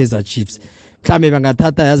esiqhemeni seKaizer Chiefs mhlawumbe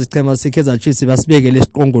bangathatha yazi isiqhema seKaizer Chiefs basibekele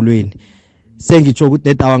esiqongolweni sengitsho ukuthi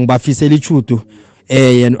nedawa ngibafisela ichudu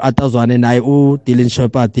yena atazwane naye uDean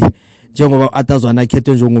Shepherd njengoba atazwana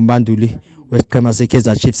akhethwe njengombanduli wesiqhema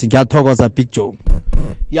seKaizer Chiefs ngiyathokoza Big Joe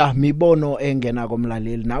mibono engena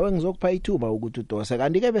komlaleli nawe ngizokupha ithuba ukuthi udose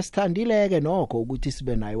kanti ke besithandileke nokho ukuthi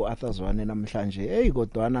sibe nayo uArthurZwane namhlanje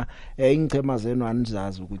kodwana ingchema zenu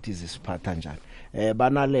anizazi ukuthi zisiphatha njani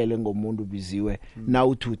banalele ngomuntu biziwe na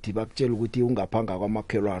uthuthi bakutshela ukuthi ungaphanga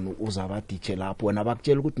kwamakhelwane uzabaditshe lapho wena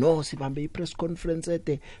bakutshela ukuthi no sibambe ipress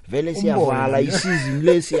conference vele siyavala isizini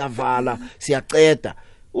lesiyavala siyaceda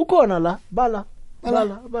ukhona la bala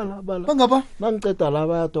bangaba mangiceda la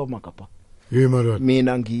bayatoma kapha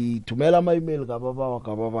mina ngithumela ama-email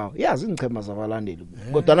kababawa yazi ingchema zabalandeli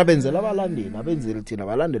kodwa nabenzela abalandeli abenzeli thina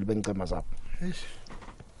abalandeli bengchema zabo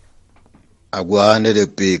akwane the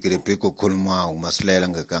big ukhuluma umasilela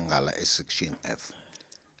ngekangala section F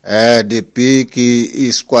the big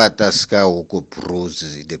isquad asika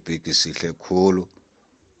ukubruise the big sihle khulu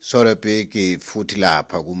so the big futhi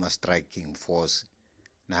lapha kuma striking force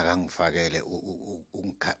nakangifakele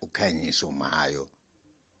ukhanyiso mayo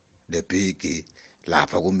the big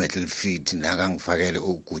lapha ku metal feet nakangifakele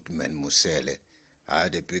uGoodman Musele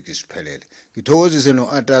the big isiphelele ngithokozise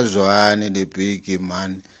no Atazwane the big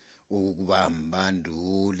man ukubamba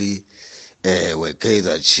nduli we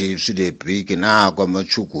Kaizer Chiefs the big na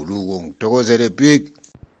kwamachuguluko ngithokoze the big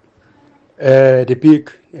the big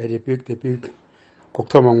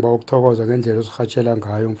kokuthoma ngiba ukuthokoza ngendlela osihatshela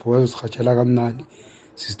ngayo mfowethu osihatshela kamnandi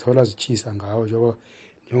sizithola zichisa ngawo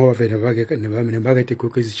njengoba vele nebakade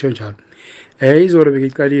gogo izisho njalo izolo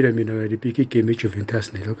bengiqalile mina the big game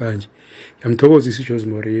eJuventus nelo kanje ngiyamthokozisa uJose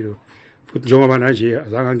Mourinho futhi njengoba manje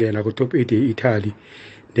azange angena ku top 8 eItaly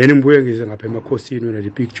then ngibuye ngize ngapha emakhosini wena the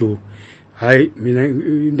big Joe hayi mina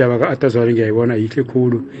indaba kaAtazwane ngiyayibona yihle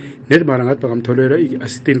khulu nedmara ngathi bakamtholela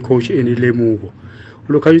i-assistant coach enilemuko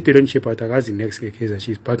ulokhanye uDelenship atakazi next ngeKaizer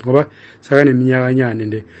Chiefs but ngoba sakaneminyaka nyane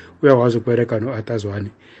nde uyakwazi ukubereka noAtazwane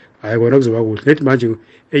hayi kona kuzoba kuhle nethi manje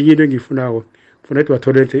enye into engiyifunako ufuna ukuthi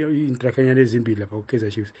bathole intrakanyana ezimbili lapha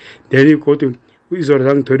kuKaizer Chiefs then kodwa izolo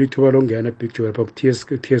zangithola ithuba lokungena big Joe lapha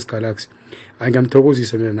ku-TS Galaxy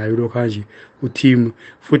angiyamthokozisa mina naye ulokhanje uteam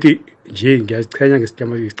futhi nje ngiyazichenya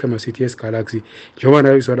ngesichema se-TS Galaxy njengoba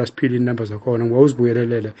nayo izolo siphile inamba zakhona ngoba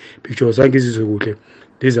uzibuyelelela big Joe zangizizwe kuhle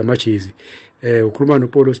lezi amajezi ukhuluma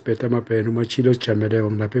noPaulo Sibeta amabhena umachilo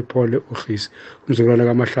sijameleko ngilapha ePaul Ogisi umzukulwana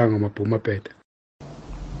kaMahlanga mabhuma bheda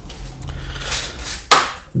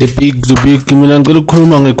the big mina ngicela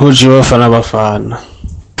ukukhuluma ngecoach Bafana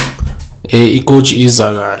icoach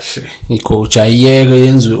iza kahle icoach ayiyeke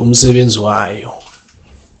yenze umsebenzi wayo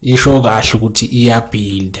isho kahle ukuthi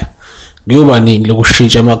iyabuilda kuyoba nini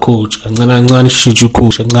lokushintsha ama-coach kancane ishintshe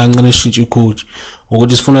icoach kancane ishintshe icoach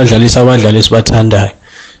ukuthi sifuna adlalisa abadlali esibathandayo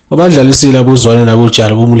abadlalisile abuzwane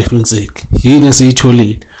nabojala bomlefenseki yini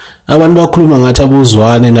esiyitholile abantu bakhuluma ngathi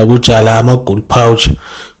abuzwane nabojala ama-goal pouch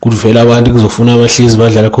kuvela abantu kuzofuna abahlezi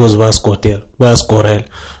badlala cause bayaskorela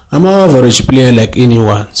ama-average player like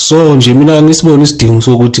anyone so nje mina ngisibona isidingo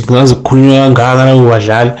sokuthi ngaze kukhulunywa kangaka labo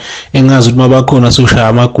badlali engazi ukuthi mabakhona soshaya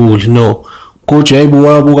amagoli no coach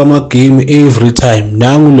yayibuka ama-game every time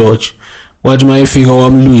nangu-lodge wathi mayefika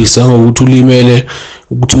wamlwisa ngokuthi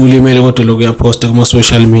ulimele kodwa lokhu yaposta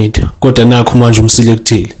kuma-social media kodwa nakho manje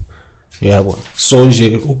umselectile yabona so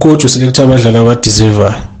nje ucoach uselecta abadlali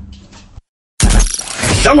abadeservayo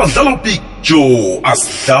dlala big Joe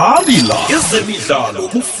asidlali la ezemidlalo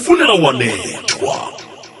kufulela Wanethwa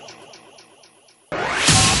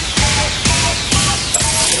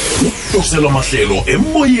ukudosela amahlelo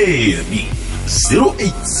emoyeni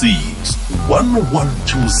 086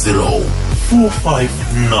 1120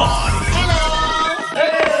 459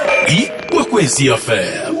 ikwekwezi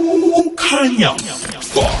FM ukhanya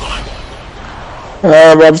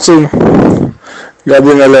babuthu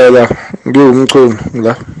ngiyabingelela ngiwumchunu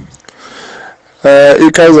la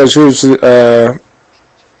iKaizer Chiefs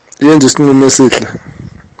yenza isinqumo esihle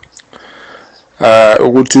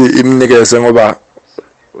ukuthi imnikeze ngoba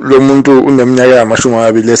lo muntu uneminyaka yamashumi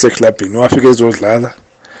amabili eseklabhini wafika ezodlala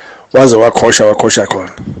waze wakhosha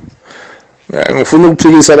khona ngifuna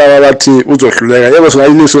ukuphikisa laba bathi uzohluleka yebo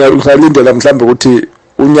singalindela mhlambe ukuthi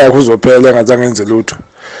unyaka uzophela engazange enze lutho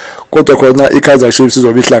kodwa khona iKaizer Chiefs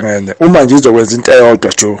izobe ihlangene uma nje izokwenza into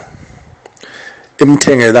eyodwa Joe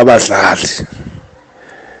imthengele abadlali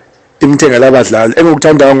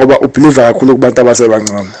engikuthandayo ngoba ubelieve kakhulu kubantu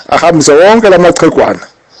abasebancane ahambise wonke lamachegwana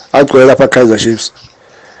agcwele lapha eKaizer Chiefs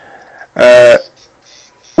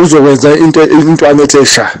uzokwenza intwana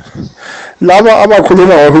ethesha laba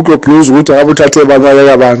abakhuluma ngoHugo Blues ukuthi abuthathe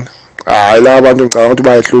banaleka abantu hayi la abantu ngicabanga ukuthi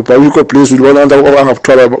bayahlupha Hugo Blues ulibona abantu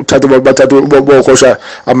angabuthwala bathathe bokhosha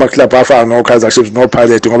ama-club afana no-Kaizer Chiefs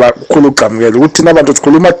no-Pilot ngoba kukhulu ukugqamukela ukuthi thina abantu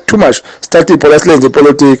sikhuluma too much sithathe ibhola silenze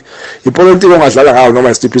ipolitiki ongadlala ngayo noma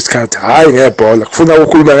isiphi isikhathi hayi ngebhola kufuna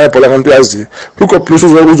ukukhuluma ngebhola ngantu yaziyo Hugo Blues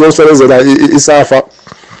uzosebenzela isafa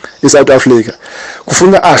iSouth Africa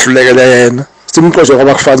kufuna ahlulekele yena simqoshe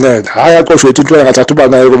ngoba kufanele hayi aqoshwe ethi into engathatha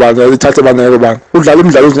ubanayo kubana ithathe banayo kubana udlala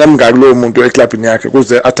umdlalo uzingamngaki lo muntu eclubini yakhe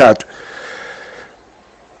kuze athathwe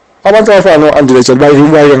abantu abafana no-Andile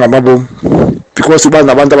bayiwaye ngamabomu because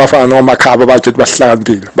banabantu abafana noMakhaba bathi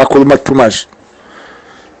bahlakaniphile bakhuluma too much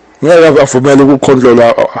ngeke bavumele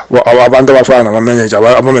ukukhondlola abantu abafana amameneja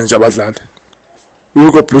abadlali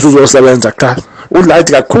Hugo Blues uzosebenza kuqala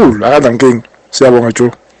ulight kakhulu akadlankingi siyabonga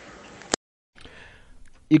Joe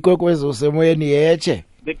Ikwekwezi usemoyeni yeche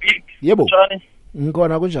The Big yebo Johnny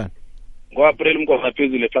ngikhona kunjani ngo-April umgoza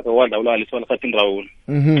phezulu eflaka wadlawula lisona sathi Rawul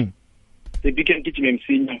The Big ngigijime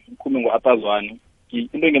msinya ngikhume ngo-Atazwane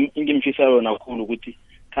into engimfisa yona kakhulu ukuthi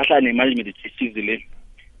kahlane management isizile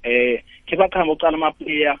khiba khamba uqala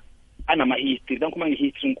ama-player anama-history kangikhuluma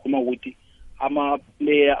nge-history ngikhuluma ukuthi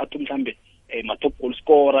ama-player athi mhlambe ma-top goal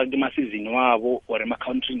scorer kumasizini wabo or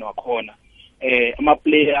ema-countryni wakhona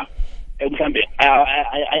ama-player mhlambe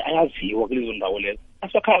ayaziwa kulezo ndawo lezo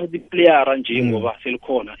asakhala i-player nje ngoba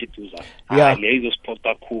selikhona eduza lezo sport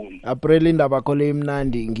kakhulu April indaba yakho le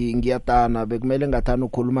imnandi ngiyatana bekumele ngathana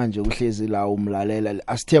ukukhuluma nje uhlezi la umlalela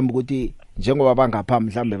asithemba ukuthi njengoba bangapha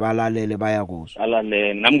mhlambe balalele bayakuzwa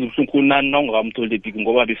alalele nami ngibhlungu nani nongamtholi Big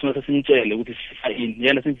ngoba bisona sesimtshele ukuthi sifa ini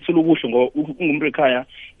yena sisula ubuhle ngoba ungumntu ekhaya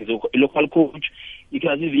local coach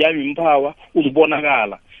ikazi yami imphawa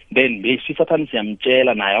uzibonakala then besifisa thani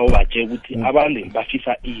siyamtshela naye awubathe ukuthi abantu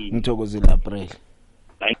bafisa ini ngithokozile April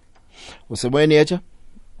usemoyeni yecha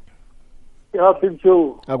ya Big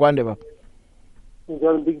Joe akwande baba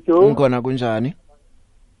njani Big Joe ngikhona kunjani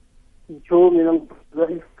Joe mina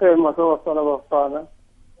ngizwa isikhema sawasana bafana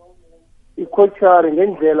icoachari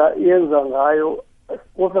ngendlela yenza ngayo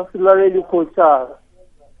kusa silalela icoachari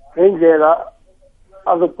ngendlela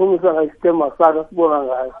azophumisa ngaisikhema sakhe sibona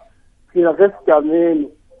ngayo thina sesidameni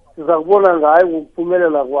sizakubona ngayo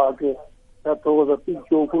ukuphumelela kwakhe ngiyathokoza Big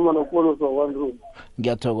Joe ukhuluma noPoloso wakwaNdruma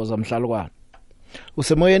ngiyathokoza mhlalukwana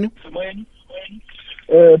usemoyeni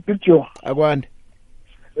Big Joe akwande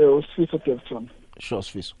usifiso Jackson sure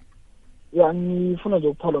sifiso ya ngifuna nje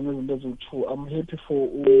ukuphala ngezinto eziwu2 I'm happy for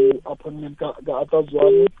appointment ka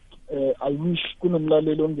Atazwane I wish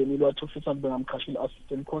kunomlaleli ongenile wathi ufisa kube ngamkhashile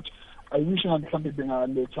assistant coach I wish mhlawumbe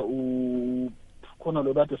bengaletha khona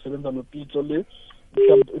lo kade sebenza noPito le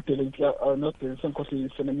mhlawumbe udelete not the nkhosi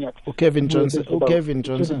isenemi yakhe Kevin Johnson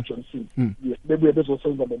yes bebuye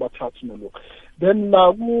bezosebenza bobathathu noloko then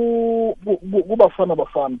la kubafana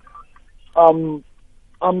bafana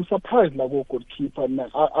I'm surprised la go goalkeeper na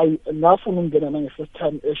I nafuna ukungena nange first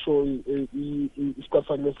time esho isquad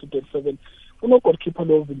sakhe le-37 uno goalkeeper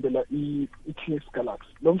lo vimbela i-Kings Galaxy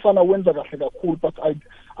lo mfana wenza kahle kakhulu but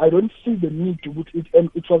I don't see the need ukuthi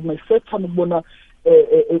it was my first time ukubona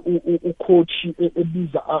ucoach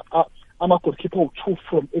ebiza ama goalkeeper u2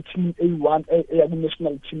 from team A1 eyaku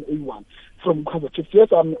national team A1 from Kaizer Chiefs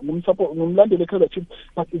yes I'm ngumlandeli Kaizer Chiefs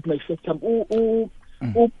but it's my first time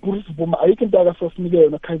Bruce Boma ayike into akasosinike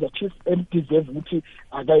yona Kaizer Chiefs and deserve ukuthi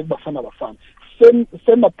akayibafana bafana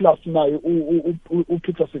same plus nayo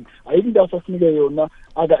uPeterson ayike into akasosinike yona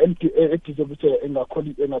aka deserve ukuthi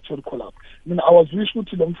engatholi call up mina I was wish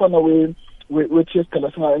ukuthi lo mfana we-TS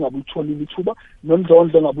Galaxy engabulitholile ithuba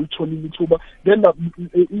nondlondlo engabulitholile ithuba then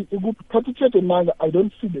ukuphathithete manje I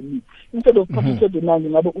don't see the need instead of phathithete manje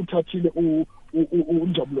ngabe uthathile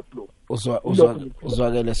unjabulo blow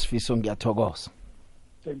uzwakele sifiso ngiyathokoza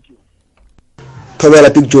thank you Thobela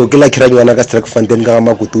Big Joe ke la khiranyana ka Strike Fountain ka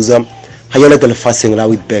Magutuza ha yona ke lefaseng la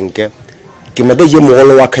Witbank ke made je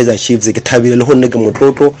mogolo wa Kaizer Chiefs ke thabile le go nne ke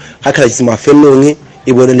motlotlo ha Kaizer Chiefs mafelong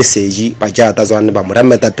e bone le seji ba ja Atazwane ba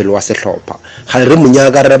morameta pele wa sehlopha ga re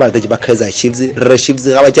munyaka re ba ba Kaizer Chiefs re Chiefs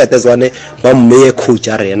ga ba ja Atazwane ba mmeye coach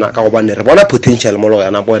a rena ka go bane re bona potential mo lo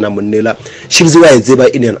yana bona monnela Chiefs wa etseba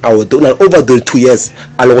in and out una over the 2 years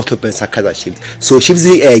a le go thopensa Kaizer Chiefs so Chiefs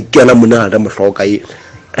ke yana mona re mohloka e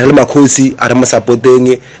re le makhosi a re mo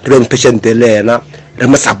supporting re be patient le yena re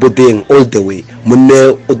mo supporting all the way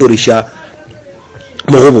monne o dorisha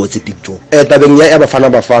mo go botse Big Joe tabeng ya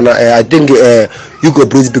bafana I think Hugo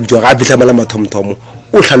Bruce Big Joe ga bitla mala mathomthomo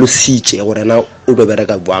o tlhalositse gore na o do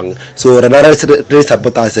bereka bwang so rena re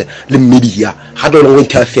supporters le media ga do ngo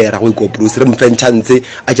interfere go Hugo Bruce re mfa chance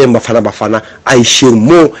a je bafana a isheng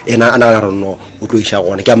mo ena ana ra no o tlo isha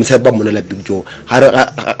gone ke a mtshepa monela Big Joe ha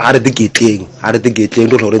re digetleng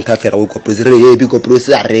do re interfere go Hugo Bruce re ye Big Bruce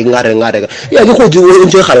a renga ya ke go di o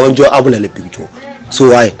nje gala o nje a bolele Big Joe so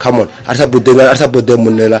why come on a sa bodeng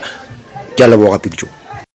monela ke a leboga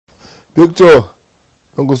Big Joe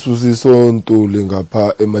Ngosibusiso Ntuli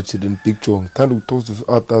ngapha emachilini Big Joe ngithanda ukuthokozisa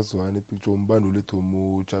Atazwane Big Joe umbanduli lethu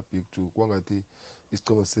mutsha Big Joe kwangathi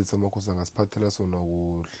isicema sethu amakhosi angasiphathela sona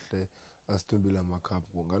kuhle asithumbile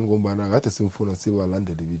amakhaphu ngani ngombana kade simfuna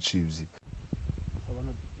sibalandeli beChiefs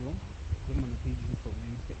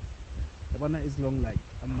as long like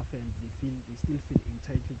ama-fans they still feel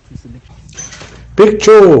entitled to selection. Big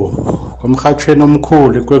Joe komkhathweni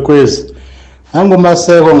omkhulu ikwekwezi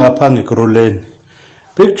angumaseko ngapha ngekroleni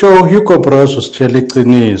Big Joe Hugo Bros usitshela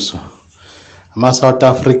iqiniso ama South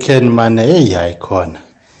African mane hayikhona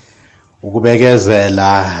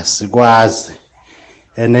ukubekezela sikwazi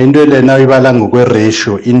into lena uyibala ngokwe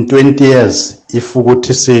ratio in 20 years if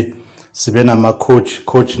ukuthi sibe nama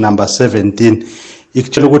coach number 17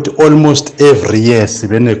 ikutshela ukuthi almost every year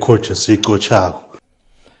sibe ne coach esicochako.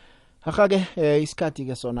 Akake isikhathi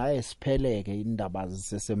ke sona esipheleke indaba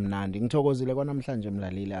zisesemnandi. Ngithokozile kwanamhlanje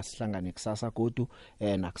mlaleli asihlangane kusasa godu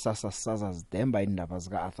nakusasa sisaza zidemba indaba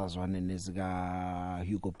zika Arthur Zwane nezika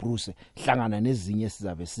Hugo Bruce hlangana nezinye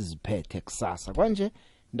sizabe siziphethe kusasa. Kwanje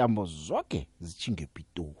ndambo zonke zichinge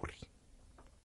ePitori.